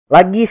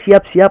Lagi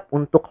siap-siap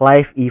untuk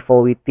live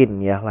Evil Within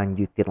ya,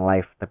 lanjutin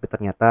live. Tapi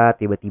ternyata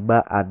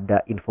tiba-tiba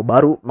ada info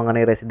baru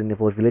mengenai Resident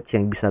Evil Village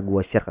yang bisa gue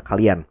share ke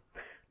kalian.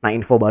 Nah,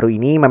 info baru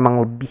ini memang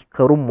lebih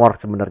ke rumor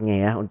sebenarnya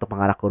ya. Untuk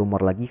mengarah ke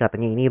rumor lagi,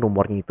 katanya ini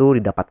rumornya itu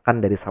didapatkan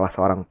dari salah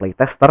seorang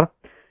playtester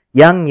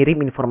yang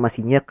ngirim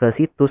informasinya ke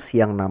situs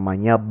yang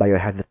namanya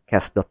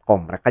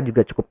biohazardcast.com. Mereka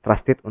juga cukup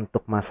trusted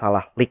untuk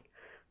masalah leak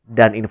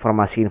dan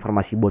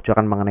informasi-informasi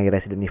bocoran mengenai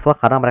Resident Evil,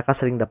 karena mereka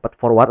sering dapat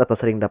forward atau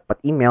sering dapat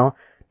email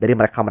dari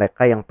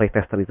mereka-mereka yang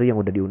playtester itu yang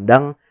udah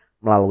diundang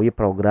melalui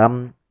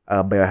program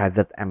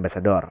Biohazard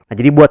Ambassador. Nah,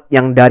 jadi buat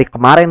yang dari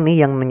kemarin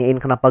nih yang nanyain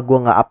kenapa gue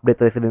nggak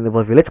update Resident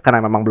Evil Village, karena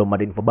memang belum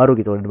ada info baru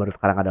gitu, dan baru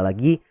sekarang ada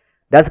lagi.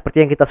 Dan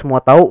seperti yang kita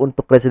semua tahu,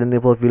 untuk Resident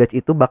Evil Village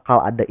itu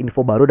bakal ada info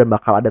baru dan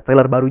bakal ada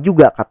trailer baru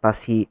juga, kata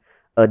si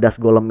Das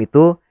Golem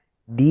itu,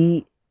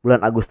 di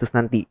bulan Agustus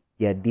nanti.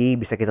 Jadi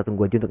bisa kita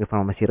tunggu aja untuk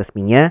informasi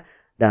resminya.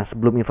 Dan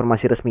sebelum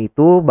informasi resmi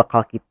itu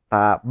bakal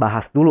kita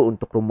bahas dulu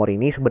untuk rumor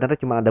ini. Sebenarnya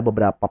cuma ada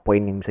beberapa poin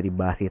yang bisa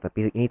dibahas sih,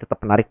 tapi ini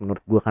tetap menarik menurut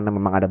gue karena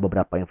memang ada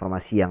beberapa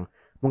informasi yang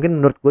mungkin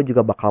menurut gue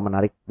juga bakal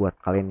menarik buat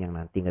kalian yang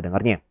nanti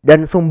ngedengarnya.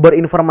 Dan sumber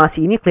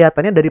informasi ini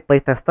kelihatannya dari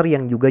playtester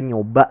yang juga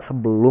nyoba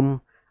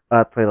sebelum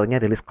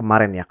trailernya rilis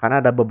kemarin ya.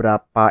 Karena ada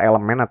beberapa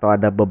elemen atau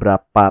ada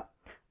beberapa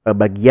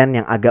bagian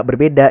yang agak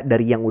berbeda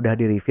dari yang udah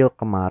di-reveal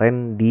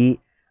kemarin di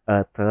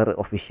trailer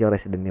official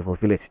Resident Evil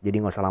Village. Jadi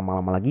nggak usah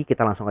lama-lama lagi,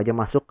 kita langsung aja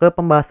masuk ke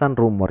pembahasan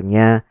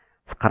rumornya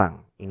sekarang.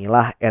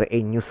 Inilah RE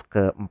News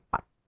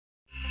keempat.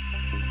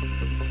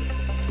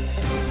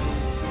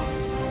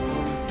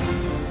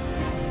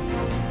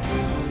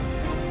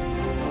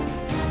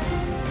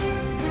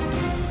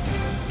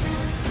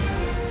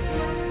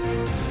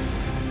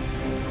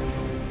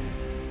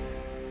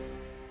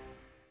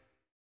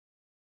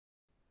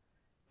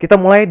 Kita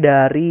mulai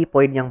dari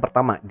poin yang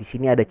pertama. Di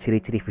sini ada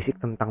ciri-ciri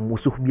fisik tentang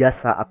musuh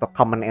biasa atau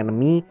common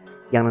enemy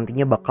yang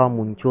nantinya bakal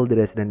muncul di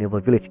Resident Evil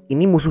Village.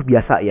 Ini musuh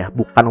biasa ya,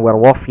 bukan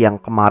werewolf yang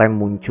kemarin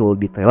muncul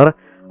di trailer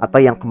atau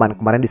yang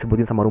kemarin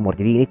disebutin sama rumor.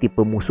 Jadi ini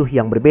tipe musuh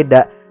yang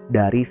berbeda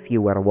dari si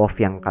werewolf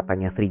yang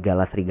katanya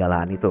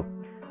serigala-serigalaan itu.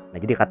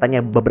 Nah, jadi katanya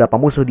beberapa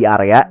musuh di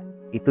area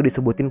itu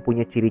disebutin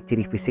punya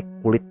ciri-ciri fisik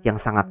kulit yang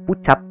sangat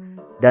pucat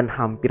dan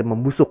hampir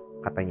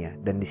membusuk katanya.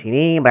 Dan di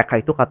sini mereka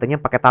itu katanya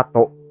pakai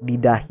tato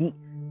di dahi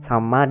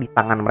sama di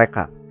tangan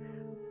mereka.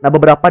 Nah,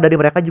 beberapa dari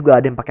mereka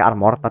juga ada yang pakai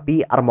armor,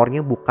 tapi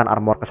armornya bukan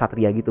armor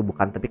kesatria gitu,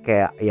 bukan, tapi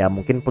kayak ya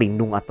mungkin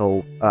pelindung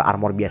atau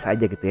armor biasa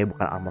aja gitu ya,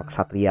 bukan armor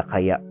kesatria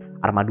kayak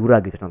armadura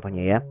gitu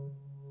contohnya ya.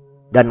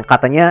 Dan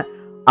katanya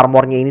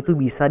armornya ini tuh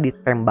bisa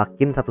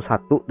ditembakin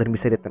satu-satu dan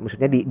bisa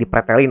maksudnya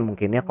dipretelin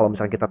mungkin ya, kalau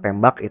misalnya kita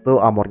tembak itu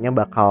armornya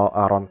bakal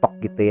rontok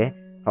gitu ya.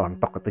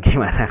 Rontok atau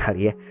gimana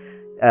kali ya.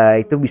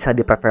 Itu bisa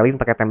dipretelin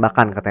pakai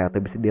tembakan katanya,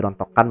 atau bisa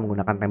dirontokkan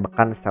menggunakan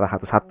tembakan secara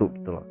satu-satu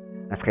gitu loh.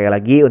 Nah, sekali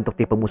lagi untuk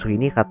tipe musuh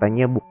ini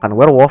katanya bukan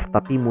werewolf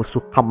tapi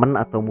musuh common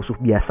atau musuh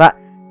biasa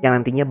yang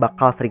nantinya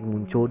bakal sering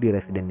muncul di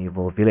Resident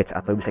Evil Village,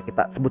 atau bisa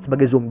kita sebut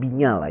sebagai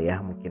zombinya lah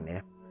ya mungkin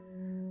ya.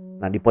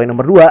 Nah, di poin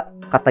nomor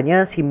 2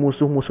 katanya si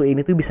musuh-musuh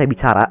ini tuh bisa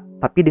bicara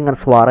tapi dengan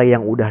suara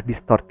yang udah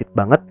distorted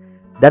banget,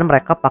 dan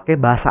mereka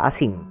pakai bahasa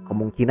asing,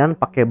 kemungkinan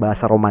pakai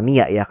bahasa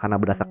Romania ya, karena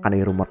berdasarkan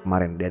dari rumor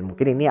kemarin. Dan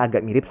mungkin ini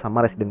agak mirip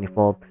sama Resident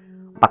Evil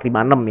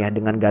 456 ya,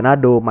 dengan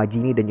Ganado,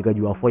 Majini dan juga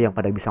Juavo yang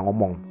pada bisa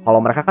ngomong. Kalau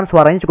mereka kan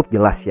suaranya cukup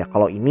jelas ya.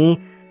 Kalau ini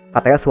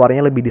katanya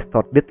suaranya lebih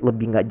distorted,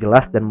 lebih nggak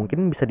jelas, dan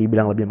mungkin bisa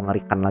dibilang lebih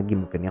mengerikan lagi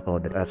mungkin ya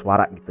kalau dari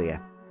suara gitu ya.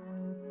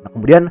 Nah,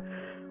 kemudian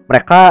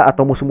mereka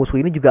atau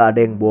musuh-musuh ini juga ada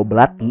yang bawa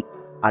belati,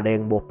 ada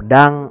yang bawa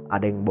pedang,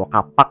 ada yang bawa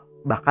kapak,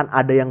 bahkan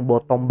ada yang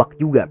bawa tombak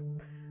juga.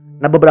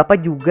 Nah, beberapa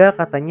juga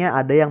katanya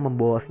ada yang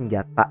membawa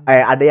senjata,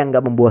 ada yang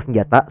nggak membawa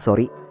senjata,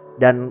 sorry.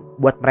 Dan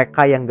buat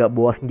mereka yang gak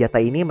bawa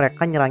senjata ini,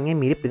 mereka nyerangnya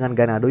mirip dengan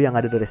Ganado yang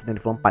ada di Resident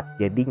Evil 4.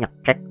 Jadi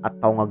nyekek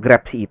atau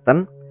nge-grab si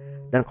Ethan,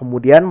 dan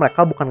kemudian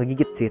mereka bukan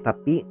ngegigit sih,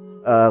 tapi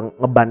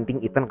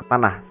ngebanting Ethan ke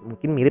tanah.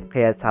 Mungkin mirip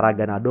kayak cara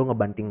Ganado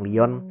ngebanting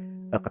Leon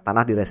ke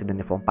tanah di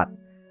Resident Evil 4.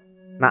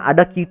 Nah,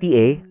 ada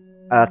QTA.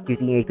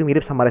 QTA itu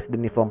mirip sama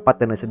Resident Evil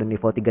 4 dan Resident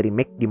Evil 3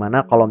 Remake,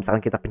 dimana kalau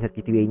misalkan kita pencet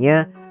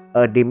QTA-nya,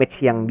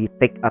 damage yang di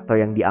take atau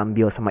yang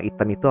diambil sama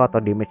Ethan itu,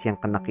 atau damage yang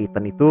kena ke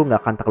Ethan itu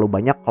nggak akan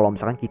terlalu banyak kalau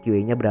misalkan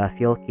QTA-nya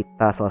berhasil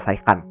kita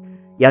selesaikan.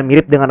 Ya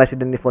mirip dengan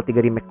Resident Evil 3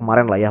 Remake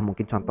kemarin lah ya,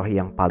 mungkin contoh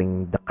yang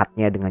paling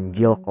dekatnya dengan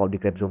Jill kalau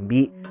di grab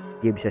zombie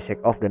dia bisa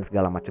shake off dan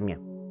segala macamnya.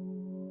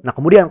 Nah,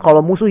 kemudian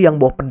kalau musuh yang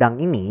bawa pedang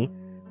ini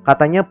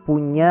katanya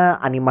punya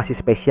animasi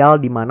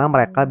spesial di mana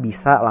mereka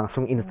bisa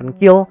langsung instant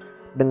kill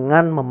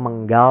dengan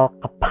memenggal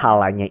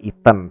kepalanya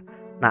Ethan.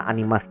 Nah,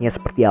 animasinya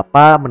seperti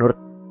apa menurut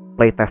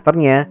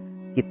playtesternya,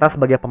 kita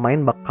sebagai pemain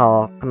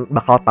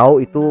bakal tahu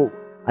itu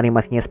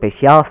animasinya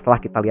spesial setelah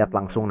kita lihat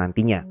langsung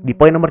nantinya. Di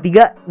poin nomor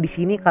 3, di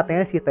sini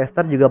katanya si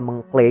tester juga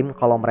mengklaim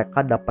kalau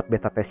mereka dapat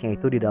beta testnya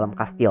itu di dalam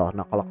kastil.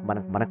 Nah, kalau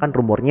kemarin kan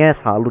rumornya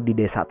selalu di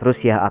desa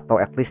terus ya, atau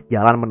at least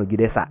jalan menuju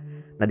desa.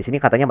 Nah, di sini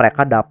katanya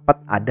mereka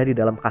dapat ada di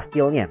dalam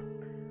kastilnya.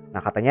 Nah,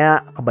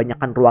 katanya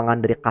kebanyakan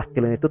ruangan dari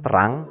kastil ini tuh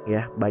terang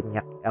ya,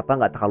 banyak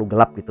nggak terlalu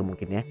gelap gitu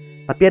mungkin ya.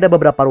 Tapi ada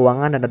beberapa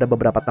ruangan dan ada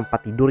beberapa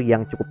tempat tidur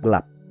yang cukup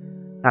gelap.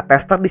 Nah,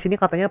 tester di sini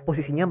katanya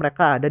posisinya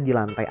mereka ada di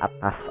lantai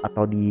atas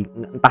atau di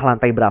entah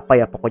lantai berapa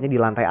ya, pokoknya di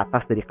lantai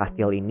atas dari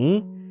kastil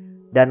ini.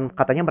 Dan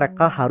katanya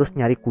mereka harus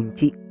nyari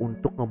kunci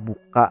untuk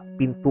ngebuka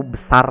pintu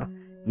besar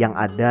yang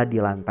ada di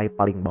lantai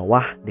paling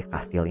bawah di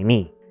kastil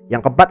ini.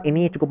 Yang keempat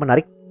ini cukup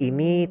menarik,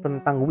 ini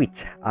tentang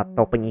witch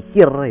atau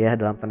penyihir ya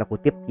dalam tanda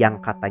kutip yang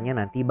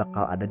katanya nanti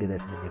bakal ada di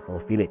Resident Evil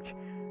Village.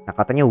 Nah,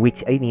 katanya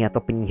witch ini atau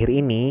penyihir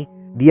ini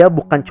dia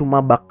bukan cuma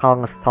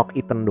bakal ngestok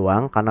Ethan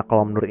doang, karena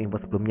kalau menurut info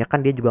sebelumnya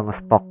kan dia juga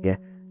ngestok ya.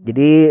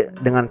 Jadi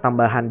dengan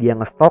tambahan dia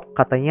ngestok,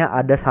 katanya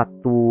ada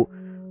satu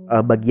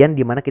bagian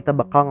dimana kita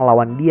bakal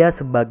ngelawan dia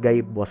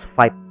sebagai boss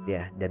fight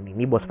ya. Dan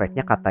ini boss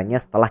fightnya katanya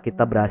setelah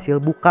kita berhasil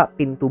buka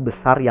pintu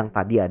besar yang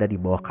tadi ada di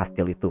bawah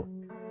kastil itu.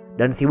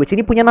 Dan si witch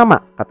ini punya nama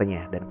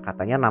katanya. Dan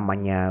katanya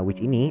namanya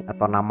witch ini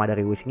atau nama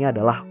dari witch ini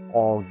adalah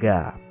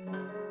Olga.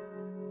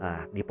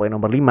 Nah, di poin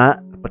nomor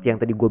 5, seperti yang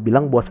tadi gue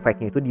bilang, boss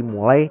fightnya itu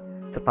dimulai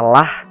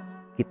setelah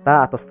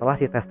kita atau setelah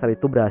si tester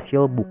itu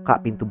berhasil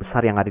buka pintu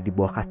besar yang ada di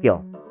bawah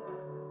kastil.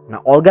 Nah,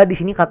 Olga di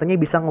sini katanya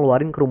bisa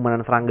ngeluarin kerumunan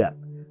serangga.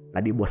 Nah,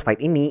 di boss fight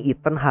ini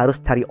Ethan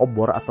harus cari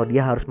obor atau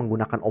dia harus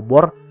menggunakan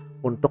obor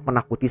untuk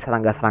menakuti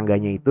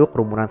serangga-serangganya itu.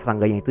 Kerumunan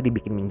serangganya itu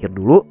dibikin minggir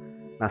dulu.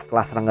 Nah,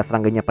 setelah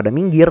serangga-serangganya pada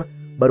minggir,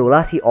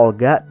 barulah si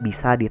Olga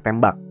bisa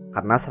ditembak.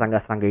 Karena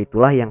serangga-serangga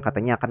itulah yang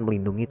katanya akan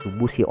melindungi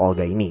tubuh si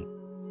Olga ini.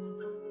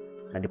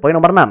 Nah, di poin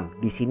nomor 6,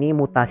 di sini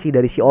mutasi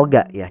dari si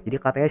Olga ya. Jadi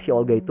katanya si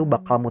Olga itu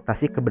bakal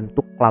mutasi ke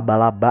bentuk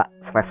laba-laba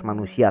 /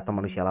 manusia atau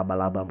manusia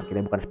laba-laba.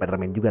 Mungkinnya bukan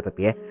Spider-Man juga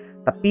tapi ya.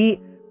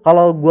 Tapi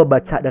kalau gue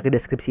baca dari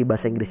deskripsi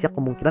bahasa Inggrisnya,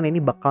 kemungkinan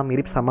ini bakal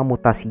mirip sama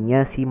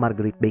mutasinya si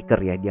Margaret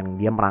Baker ya, yang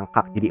dia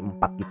merangkak jadi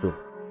 4 gitu.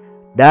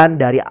 Dan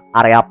dari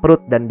area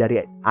perut dan dari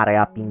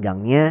area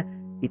pinggangnya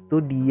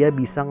itu dia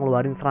bisa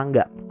ngeluarin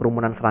serangga,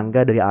 kerumunan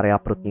serangga dari area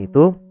perutnya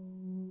itu.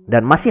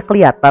 Dan masih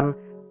kelihatan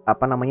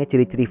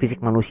ciri-ciri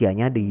fisik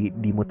manusianya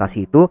di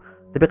mutasi itu,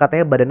 tapi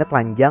katanya badannya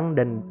telanjang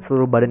dan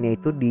seluruh badannya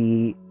itu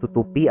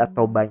ditutupi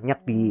atau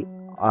banyak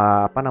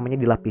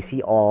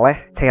dilapisi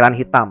oleh cairan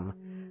hitam.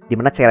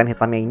 Dimana cairan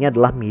hitamnya ini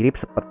adalah mirip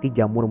seperti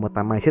jamur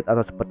metamized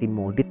atau seperti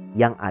molded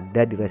yang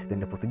ada di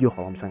Resident Evil 7.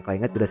 Kalau misalnya kalian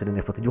ingat di Resident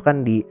Evil 7 kan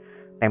di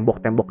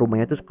tembok-tembok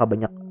rumahnya itu suka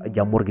banyak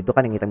jamur gitu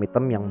kan yang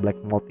hitam-hitam, yang black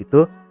mold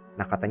itu.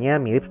 Nah, katanya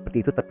mirip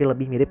seperti itu tapi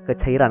lebih mirip ke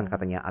cairan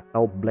katanya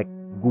atau black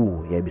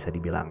goo ya bisa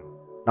dibilang.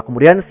 Nah,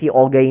 kemudian si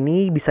Olga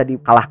ini bisa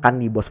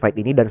dikalahkan di boss fight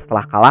ini dan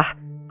setelah kalah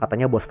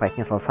katanya boss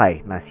fightnya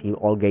selesai. Nah, si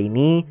Olga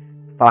ini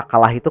setelah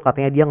kalah itu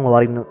katanya dia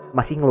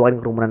masih ngeluarin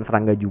kerumunan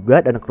serangga juga,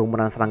 dan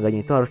kerumunan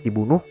serangganya itu harus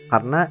dibunuh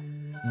karena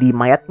di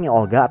mayatnya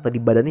Olga atau di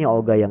badannya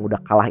Olga yang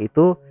udah kalah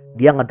itu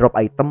dia ngedrop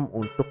item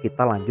untuk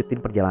kita lanjutin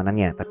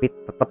perjalanannya, tapi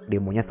tetap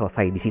demonya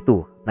selesai di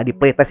situ. Nah, di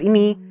playtest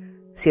ini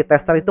si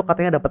tester itu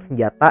katanya dapat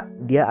senjata,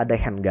 dia ada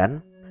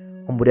handgun,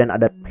 kemudian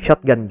ada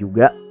shotgun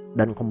juga,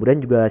 dan kemudian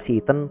juga si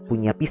Ethan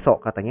punya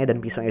pisau katanya, dan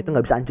pisaunya itu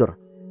nggak bisa hancur.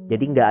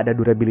 Jadi nggak ada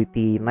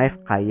durability knife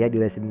kayak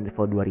di Resident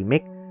Evil 2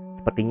 Remake.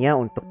 Sepertinya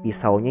untuk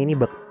pisaunya ini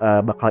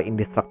bakal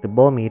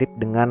indestructible, mirip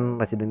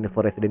dengan Resident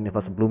Evil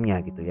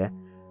sebelumnya gitu ya.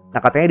 Nah,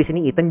 katanya di sini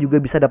Ethan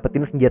juga bisa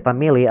dapetin senjata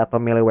melee atau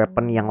melee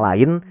weapon yang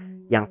lain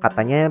yang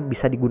katanya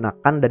bisa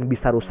digunakan dan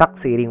bisa rusak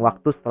seiring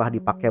waktu setelah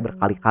dipakai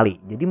berkali-kali.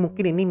 Jadi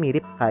mungkin ini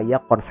mirip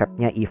kayak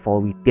konsepnya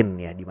Evil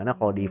Within ya. Dimana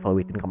kalau di Evil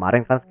Within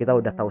kemarin kan kita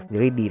udah tahu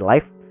sendiri di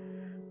live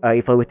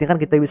Evil Within kan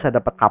kita bisa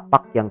dapat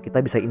kapak yang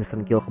kita bisa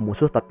instant kill ke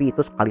musuh, tapi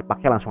itu sekali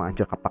pakai langsung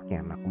hancur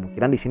kapaknya. Nah,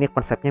 kemungkinan di sini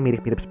konsepnya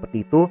mirip-mirip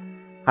seperti itu.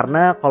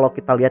 Karena kalau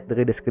kita lihat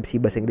dari deskripsi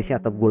bahasa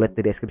Inggrisnya atau gue lihat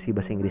dari deskripsi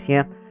bahasa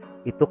Inggrisnya,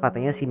 itu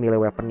katanya si melee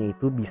weaponnya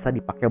itu bisa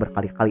dipakai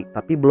berkali-kali.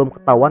 Tapi belum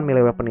ketahuan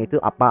melee weaponnya itu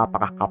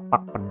apakah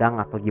kapak, pedang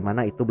atau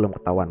gimana, itu belum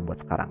ketahuan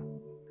buat sekarang.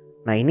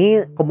 Nah,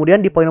 ini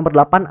kemudian di poin nomor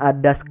 8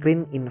 ada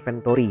screen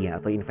inventory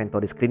ya, atau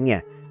inventory screennya.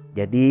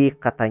 Jadi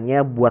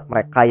katanya buat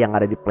mereka yang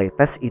ada di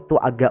playtest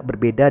itu agak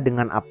berbeda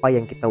dengan apa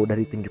yang kita udah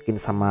ditunjukin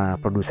sama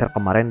produser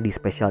kemarin di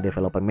special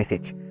developer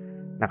message.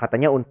 Nah,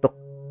 katanya untuk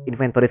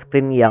inventory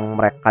screen yang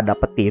mereka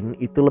dapetin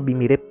itu lebih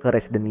mirip ke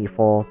Resident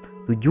Evil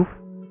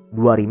 7,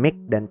 2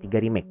 remake dan 3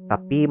 remake,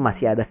 tapi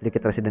masih ada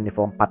sedikit Resident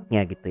Evil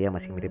 4-nya gitu ya,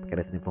 masih mirip ke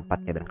Resident Evil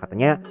 4-nya. Dan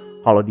katanya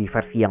kalau di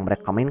versi yang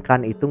mereka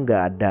mainkan itu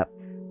nggak ada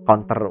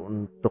counter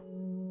untuk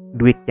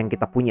duit yang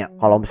kita punya.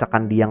 Kalau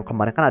misalkan di yang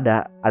kemarin kan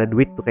ada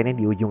duit tuh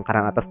kayaknya di ujung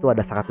kanan atas tuh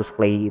ada 100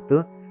 clay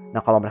itu. Nah,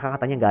 kalau mereka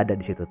katanya nggak ada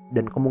di situ.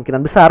 Dan kemungkinan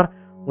besar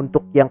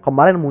untuk yang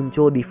kemarin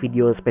muncul di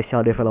video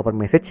special developer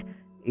message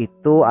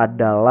itu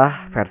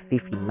adalah versi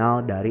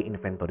final dari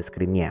inventory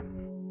screen-nya.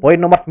 Poin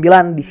nomor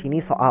 9 di sini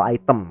soal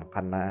item,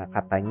 karena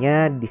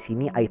katanya di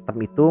sini item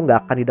itu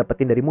nggak akan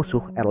didapetin dari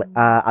musuh,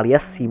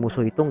 alias si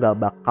musuh itu nggak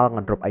bakal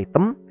ngedrop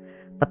item,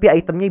 tapi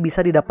itemnya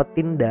bisa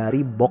didapetin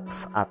dari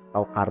box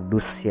atau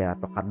kardus ya,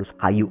 atau kardus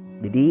kayu.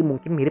 Jadi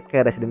mungkin mirip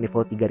kayak Resident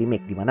Evil 3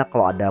 Remake, dimana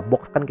kalau ada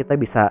box kan kita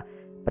bisa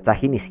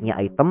pecahin isinya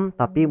item,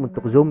 tapi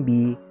untuk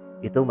zombie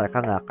itu mereka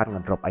nggak akan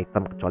ngedrop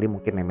item kecuali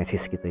mungkin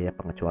Nemesis gitu ya,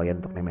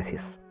 pengecualian untuk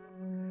Nemesis.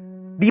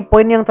 Di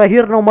poin yang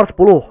terakhir nomor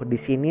 10, di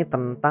sini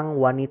tentang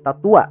wanita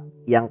tua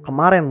yang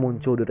kemarin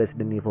muncul di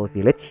Resident Evil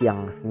Village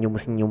yang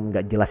senyum-senyum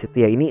gak jelas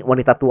itu ya. Ini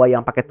wanita tua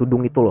yang pakai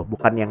tudung itu loh,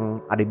 bukan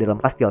yang ada di dalam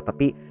kastil,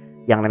 tapi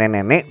yang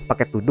nenek-nenek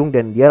pakai tudung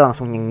dan dia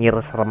langsung nyengir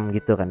serem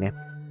gitu kan ya.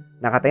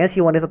 Nah katanya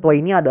si wanita tua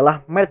ini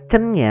adalah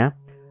merchantnya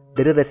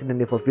dari Resident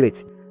Evil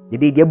Village.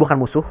 Jadi dia bukan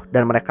musuh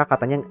dan mereka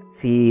katanya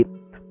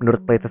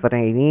menurut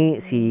playtesternya ini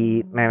si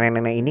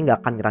nenek-nenek ini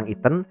gak akan nyerang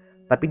Ethan,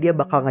 tapi dia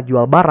bakal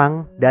ngejual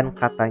barang dan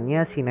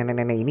katanya si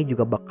nenek-nenek ini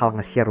juga bakal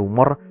nge-share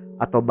rumor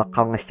atau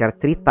bakal nge-share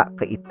cerita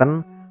ke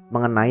Ethan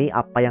mengenai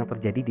apa yang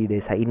terjadi di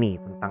desa ini,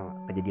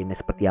 tentang kejadiannya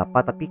seperti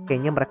apa, tapi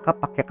kayaknya mereka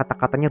pakai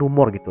kata-katanya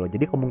rumor gitu loh.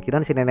 Jadi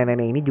kemungkinan si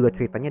nenek-nenek ini juga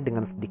ceritanya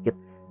dengan sedikit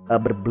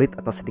berbelit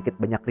atau sedikit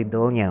banyak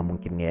riddle-nya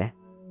mungkin ya.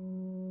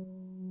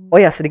 Oh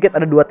ya, sedikit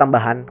ada 2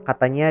 tambahan.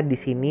 Katanya di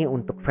sini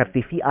untuk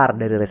versi VR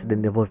dari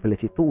Resident Evil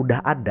Village itu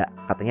udah ada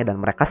katanya, dan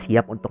mereka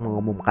siap untuk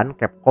mengumumkan,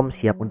 Capcom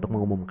siap untuk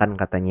mengumumkan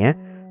katanya.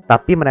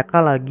 Tapi mereka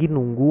lagi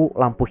nunggu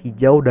lampu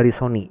hijau dari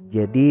Sony.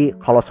 Jadi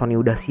kalau Sony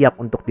udah siap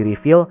untuk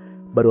di-reveal,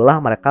 barulah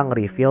mereka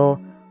nge-reveal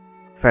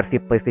versi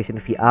PlayStation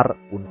VR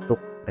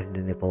untuk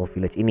Resident Evil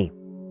Village ini.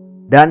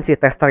 Dan si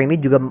tester ini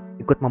juga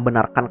ikut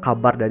membenarkan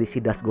kabar dari si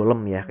Das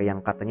Golem ya,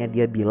 yang katanya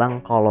dia bilang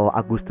kalau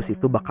Agustus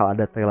itu bakal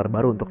ada trailer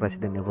baru untuk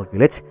Resident Evil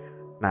Village.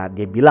 Nah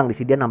dia bilang di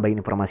sini dia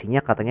nambahin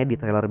informasinya, katanya di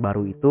trailer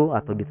baru itu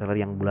atau di trailer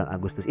yang bulan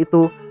Agustus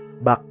itu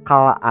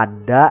bakal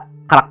ada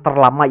karakter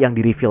lama yang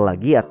di-reveal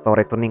lagi atau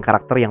returning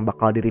karakter yang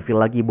bakal di-reveal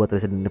lagi buat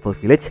Resident Evil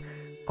Village.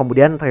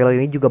 Kemudian trailer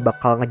ini juga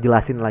bakal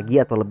ngejelasin lagi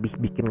atau lebih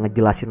bikin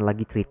ngejelasin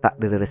lagi cerita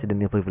dari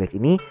Resident Evil Village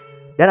ini.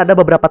 Dan ada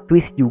beberapa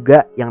twist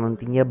juga yang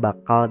nantinya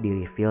bakal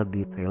di-reveal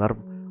di trailer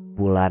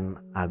bulan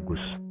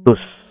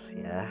Agustus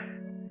ya.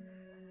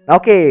 Nah,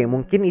 oke,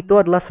 mungkin itu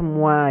adalah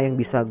semua yang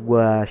bisa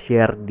gue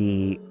share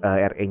di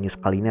RE News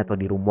kali ini atau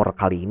di rumor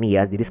kali ini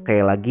ya. Jadi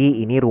sekali lagi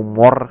ini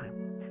rumor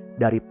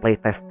dari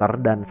playtester,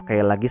 dan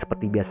sekali lagi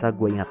seperti biasa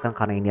gue ingatkan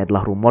karena ini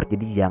adalah rumor,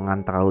 jadi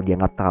jangan terlalu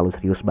dianggap terlalu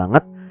serius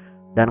banget.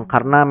 Dan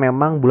karena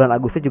memang bulan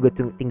Agustus juga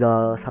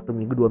tinggal 1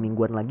 minggu 2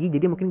 mingguan lagi,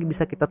 jadi mungkin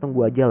bisa kita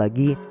tunggu aja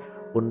lagi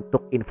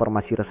untuk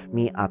informasi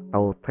resmi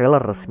atau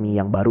trailer resmi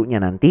yang barunya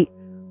nanti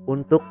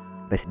untuk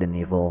Resident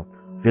Evil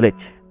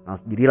Village.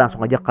 Jadi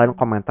langsung aja kalian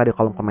komentar di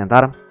kolom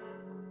komentar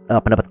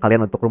pendapat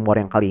kalian untuk rumor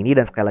yang kali ini.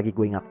 Dan sekali lagi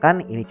gue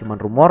ingatkan, ini cuma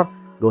rumor,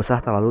 gak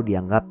usah terlalu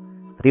dianggap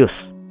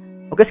serius.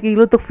 Oke,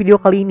 segitu untuk video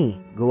kali ini.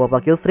 Gue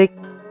Bapak Killstreak,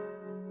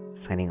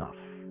 signing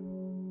off.